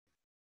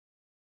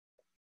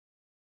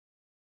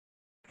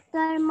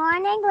Good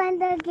morning,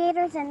 Glenda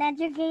Gators and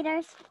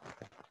educators.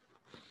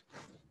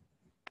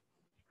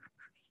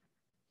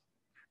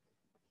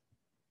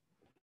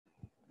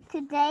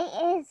 Today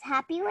is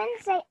Happy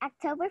Wednesday,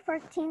 October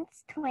 14th,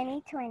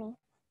 2020.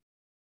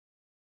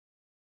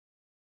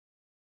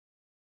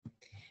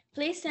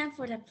 Please stand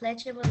for the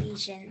Pledge of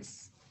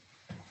Allegiance.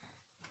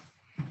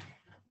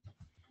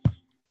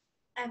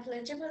 I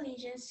pledge of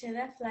allegiance to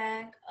the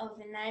flag of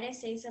the United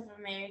States of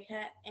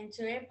America and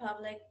to the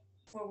republic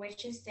for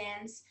which it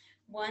stands,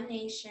 one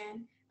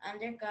nation,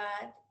 under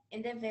God,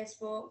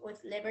 indivisible, with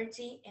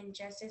liberty and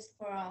justice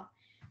for all.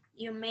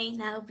 You may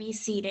now be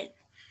seated.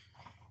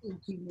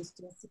 Thank you, Ms.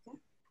 Jessica.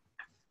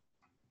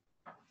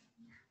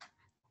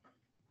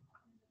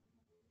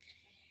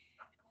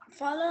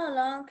 Follow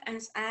along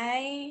as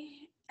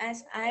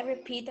I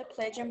repeat the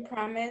pledge and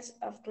promise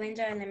of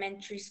Glenda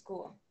Elementary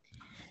School.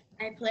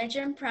 I pledge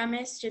and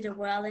promise to do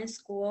well in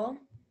school.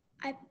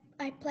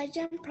 I pledge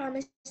and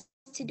promise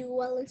to do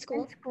well in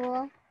school.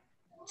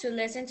 To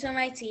listen to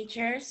my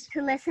teachers.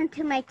 To listen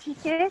to my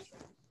teachers.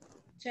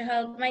 To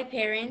help my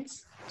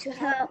parents. To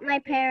help my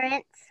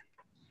parents.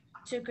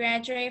 To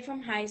graduate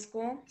from high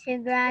school. To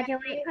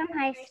graduate from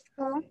high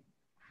school.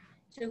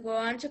 To go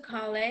on to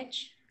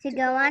college. To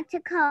go on to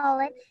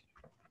college.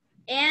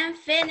 And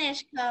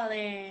finish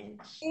college.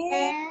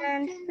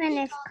 And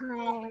finish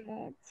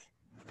college.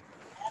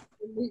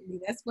 Absolutely,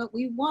 that's what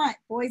we want,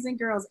 boys and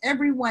girls,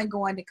 everyone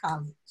going to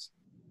college.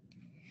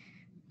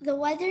 The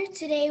weather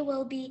today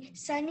will be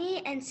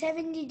sunny and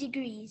 70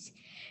 degrees.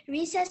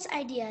 Recess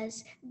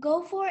ideas: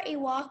 go for a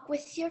walk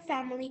with your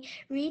family,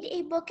 read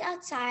a book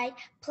outside,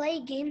 play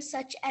games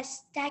such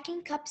as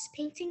stacking cups,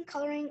 painting,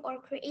 coloring,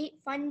 or create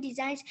fun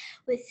designs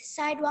with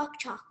sidewalk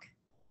chalk.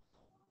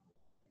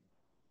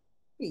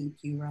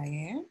 Thank you,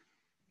 Ryan.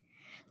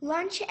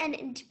 Lunch and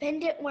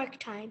independent work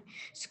time.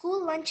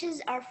 School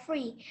lunches are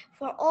free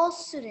for all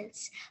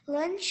students.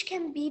 Lunch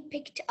can be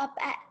picked up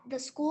at the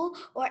school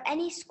or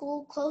any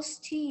school close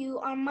to you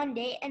on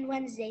Monday and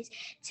Wednesdays,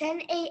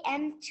 10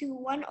 a.m. to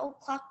 1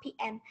 o'clock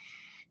p.m.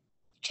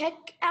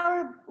 Check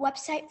our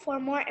website for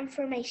more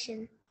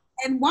information.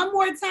 And one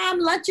more time,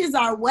 lunches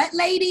are what,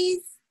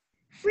 ladies?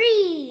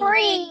 Free.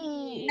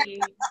 Free.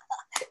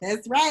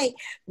 That's right.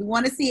 We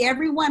want to see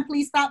everyone.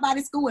 Please stop by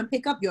the school and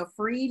pick up your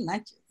free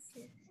lunches.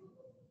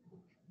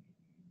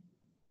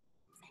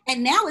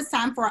 And now it's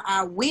time for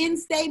our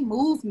Wednesday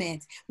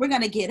movement. We're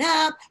going to get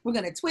up. We're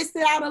going to twist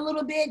it out a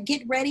little bit,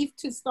 get ready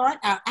to start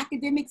our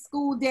academic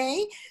school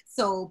day.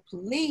 So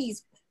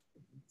please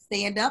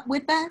stand up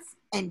with us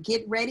and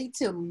get ready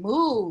to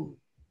move.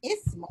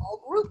 It's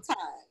small group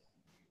time.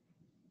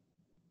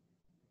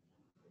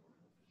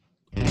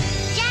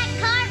 Jack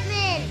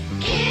Cartman.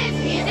 Kids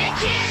Music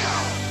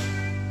Channel.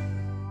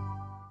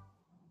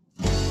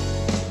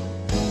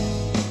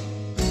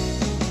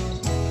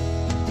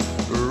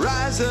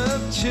 Rise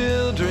up,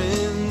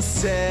 children,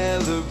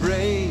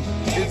 celebrate.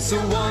 It's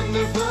a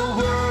wonderful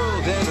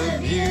world and a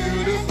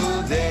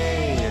beautiful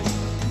day.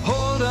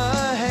 Hold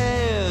a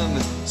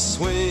hand,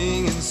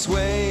 swing and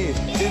sway.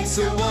 It's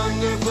a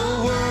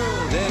wonderful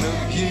world and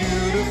a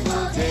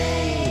beautiful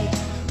day.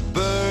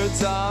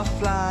 Birds are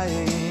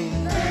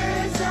flying.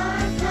 Birds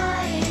are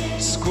flying.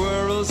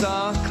 Squirrels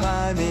are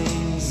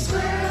climbing.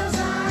 Squirrels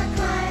are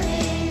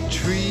climbing.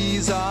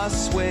 Trees are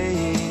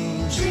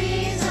swaying.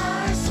 Trees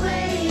are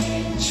swaying.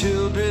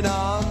 Children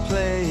are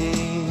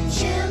playing.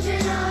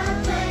 Children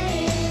are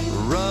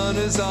playing.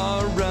 Runners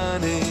are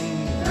running.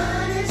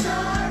 Runners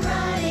are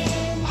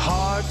running.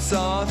 Hearts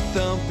are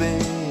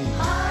thumping.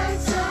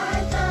 Hearts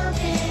are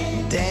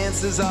thumping.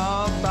 Dancers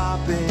are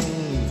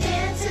bopping.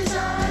 Dancers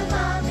are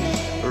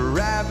bopping.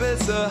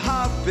 Rabbits are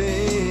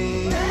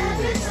hopping.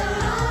 Rabbits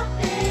are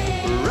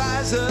hopping.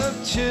 Rise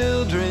up,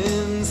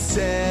 children,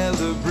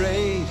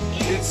 celebrate.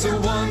 It's a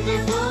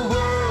wonderful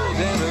world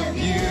and a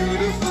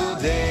beautiful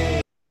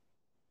day.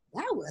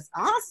 That was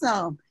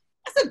awesome.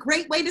 That's a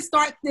great way to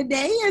start the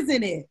day,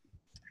 isn't it?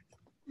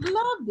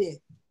 Loved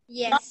it.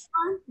 Yes.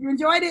 You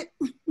enjoyed it?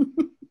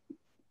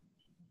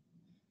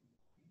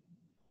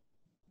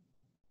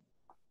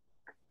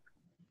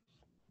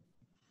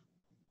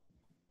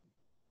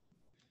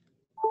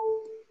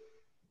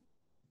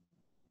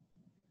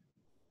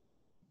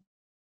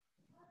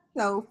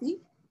 Sophie.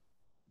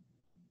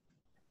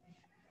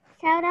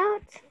 Shout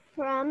out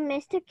from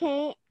Mr.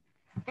 K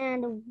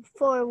and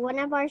for one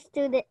of our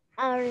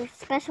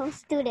special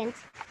students.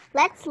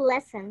 Let's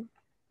listen.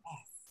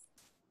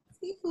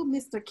 See who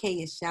Mr. K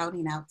is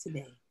shouting out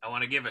today. I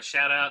want to give a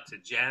shout out to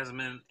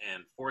Jasmine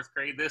in 4th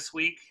grade this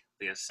week.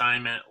 The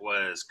assignment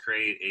was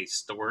create a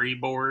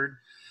storyboard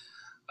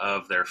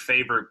of their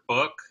favorite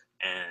book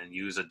and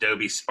use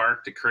Adobe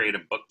Spark to create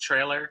a book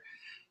trailer.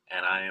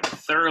 And I am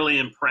thoroughly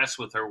impressed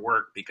with her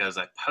work because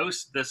I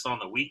posted this on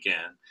the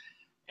weekend,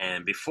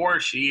 and before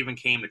she even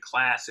came to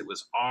class, it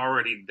was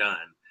already done.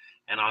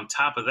 And on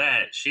top of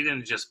that, she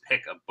didn't just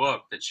pick a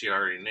book that she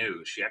already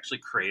knew. She actually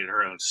created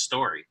her own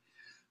story.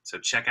 So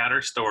check out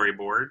her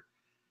storyboard.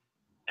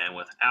 And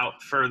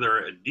without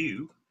further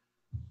ado,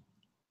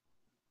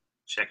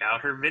 check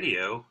out her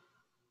video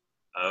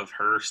of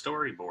her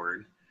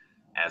storyboard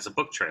as a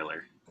book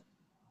trailer.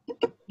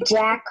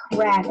 Jack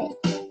Rabbit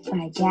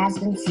by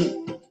Jasmine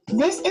C.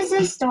 This is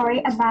a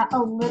story about a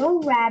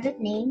little rabbit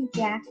named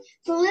Jack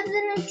who lived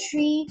in a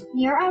tree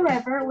near a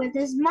river with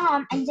his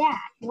mom and dad.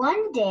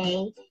 One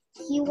day,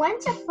 he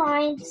went to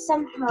find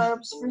some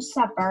herbs for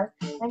supper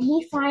when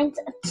he finds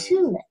a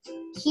tulip.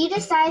 He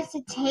decides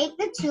to take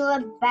the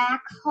tulip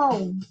back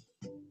home.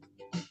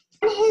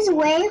 On his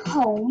way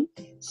home,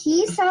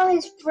 he saw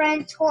his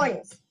friend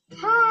Tortoise.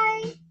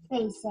 "Hi,"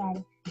 they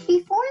said.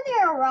 Before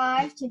they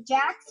arrived to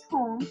Jack's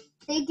home,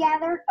 they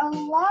gathered a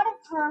lot of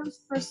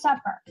herbs for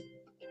supper.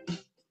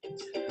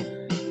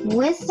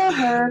 With the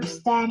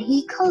herbs that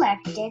he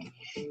collected,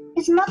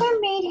 his mother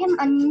made him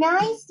a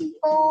nice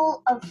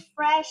bowl of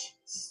fresh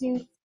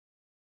soup.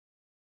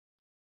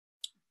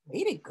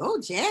 Way to go,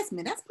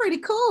 Jasmine. That's pretty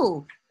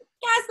cool.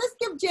 Guys, let's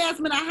give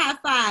Jasmine a high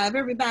five.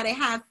 Everybody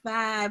high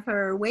five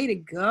her. Way to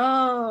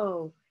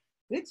go.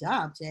 Good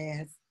job,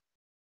 Jazz.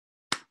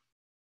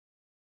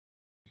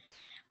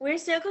 We're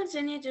still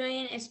continuing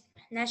doing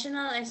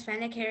National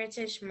Hispanic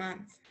Heritage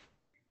Month.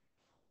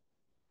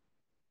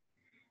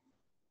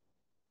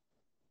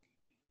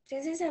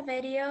 This is a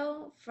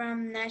video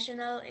from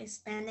National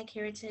Hispanic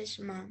Heritage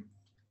Month.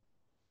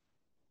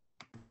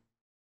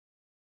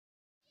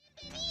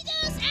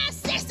 Bienvenidos a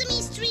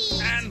Sesame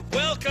Street. And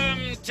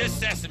welcome to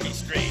Sesame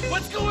Street.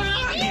 What's going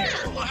on here?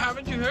 Well,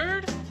 haven't you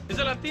heard? It's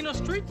a Latino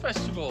street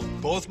festival.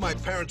 Both my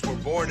parents were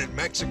born in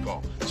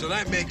Mexico, so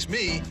that makes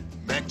me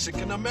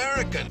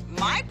Mexican-American.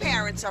 My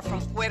parents are from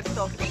Puerto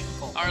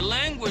Rico. Our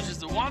language is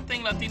the one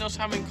thing Latinos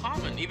have in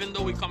common, even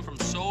though we come from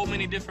so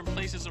many different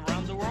places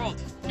around the world.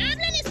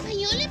 ¿Hablan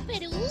español en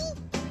Perú?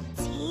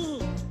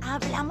 Sí,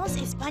 hablamos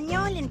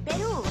español en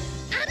Perú.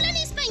 ¿Hablan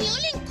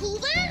español en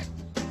Cuba?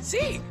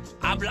 Sí,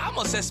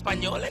 hablamos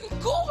español en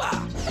Cuba.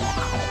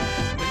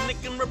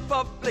 Dominican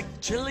Republic,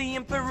 Chile,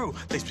 and Peru.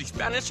 They speak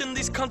Spanish in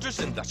these countries,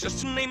 and that's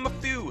just to name a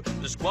few.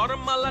 There's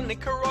Guatemala,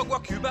 Nicaragua,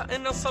 Cuba,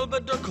 and El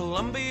Salvador,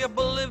 Colombia,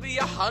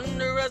 Bolivia,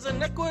 Honduras,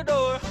 and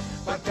Ecuador.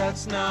 But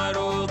that's not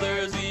all,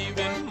 there's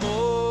even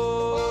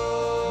more.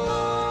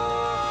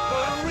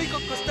 Puerto Rico,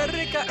 Costa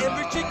Rica,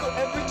 every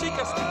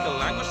chica speak a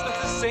language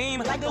that's the same,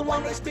 like the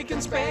one they speak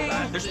in Spain.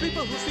 There's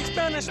people who speak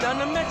Spanish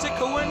down in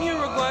Mexico and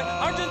Uruguay,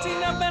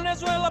 Argentina,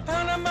 Venezuela,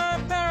 Panama,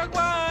 and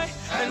Paraguay,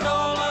 and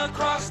all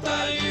across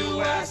the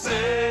USA.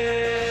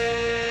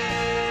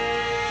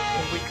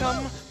 Where we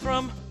come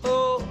from,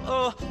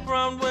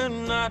 from we're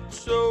not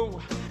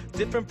so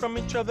different from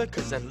each other,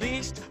 cause at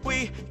least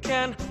we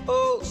can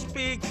all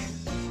speak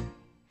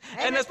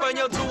and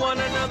Espanol to one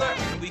another.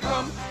 We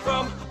come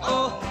from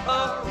all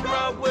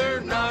around, we're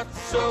not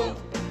so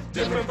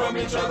different from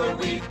each other.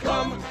 We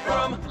come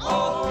from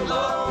all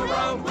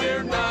around,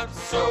 we're not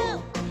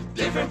so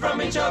different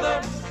from each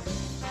other.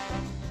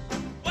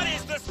 What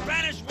is the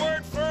Spanish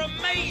word for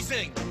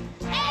amazing?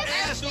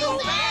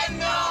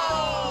 Estupendo!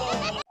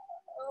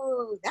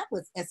 Oh, that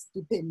was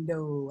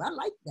estupendo. I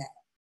like that.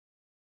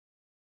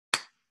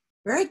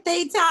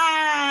 Birthday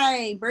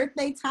time.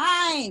 Birthday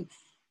time.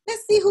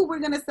 Let's see who we're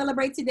going to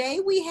celebrate today.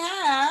 We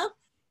have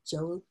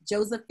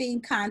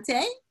Josephine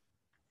Conte.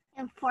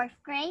 In 4th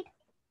grade.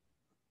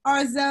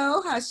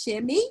 Arzo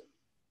Hashemi.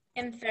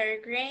 In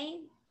 3rd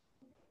grade.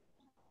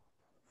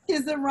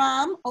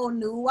 Tizaram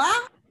Onua.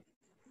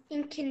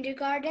 In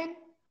kindergarten.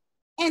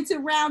 And to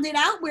round it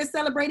out, we're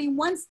celebrating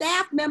one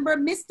staff member,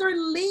 Mr.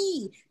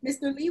 Lee.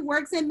 Mr. Lee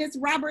works in Miss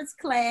Roberts'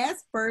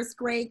 class, 1st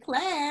grade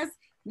class.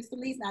 Mr.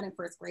 Lee's not in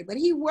 1st grade, but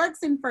he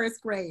works in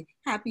 1st grade.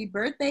 Happy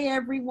birthday,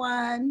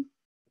 everyone.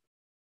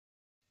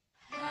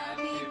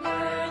 Happy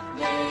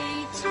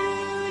birthday to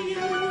you.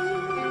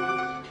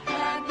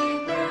 Happy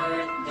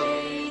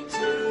birthday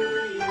to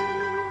you.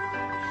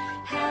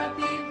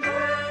 Happy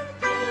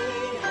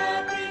birthday,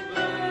 happy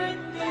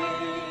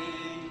birthday.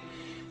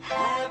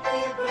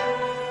 Happy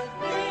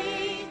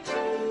birthday to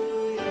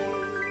you.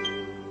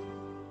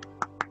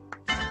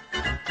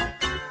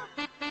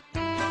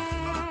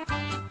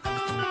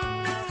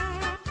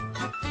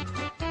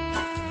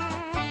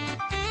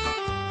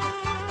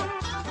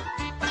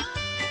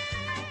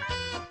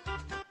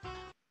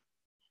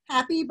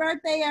 Happy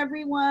birthday,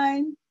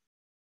 everyone.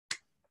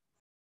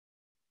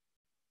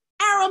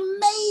 Our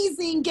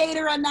amazing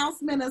Gator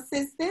announcement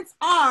assistants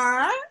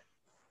are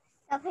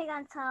Sophie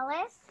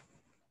Gonzalez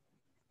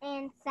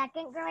in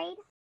 2nd grade.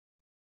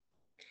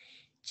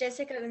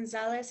 Jessica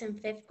Gonzalez in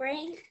 5th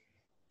grade.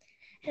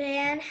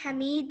 Rayan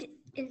Hamid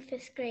in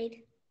 5th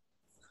grade.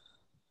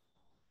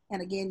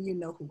 and again, you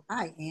know who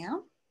I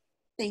am.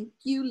 Thank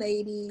you,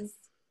 ladies.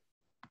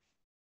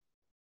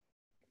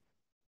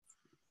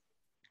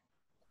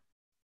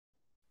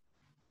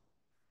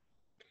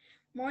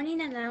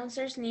 Morning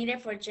announcers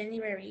needed for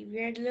January.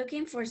 We are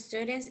looking for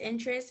students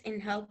interested in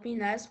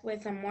helping us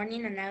with the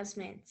morning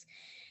announcements.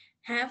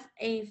 Have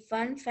a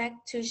fun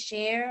fact to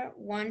share,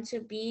 want to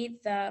be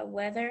the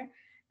weather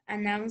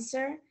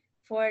announcer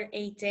for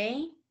a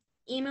day?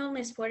 Email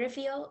Ms.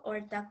 Porterfield or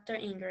Dr.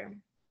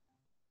 Ingram.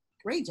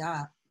 Great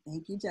job.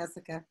 Thank you,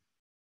 Jessica.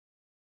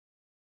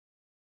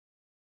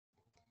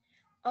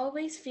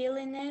 always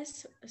feeling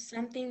is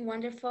something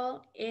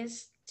wonderful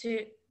is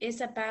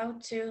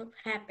about to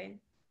happen.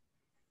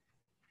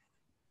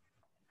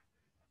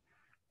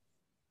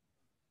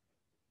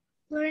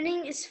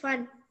 Learning is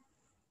fun.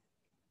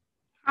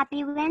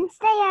 Happy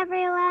Wednesday,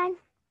 everyone.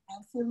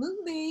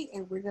 Absolutely.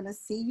 And we're going to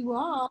see you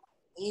all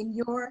in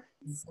your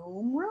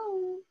Zoom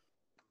room.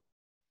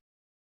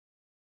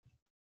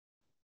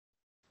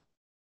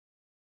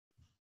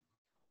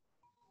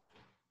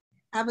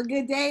 Have a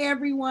good day,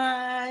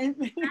 everyone.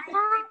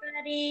 Bye,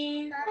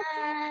 everybody.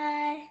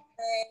 Bye.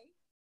 Bye.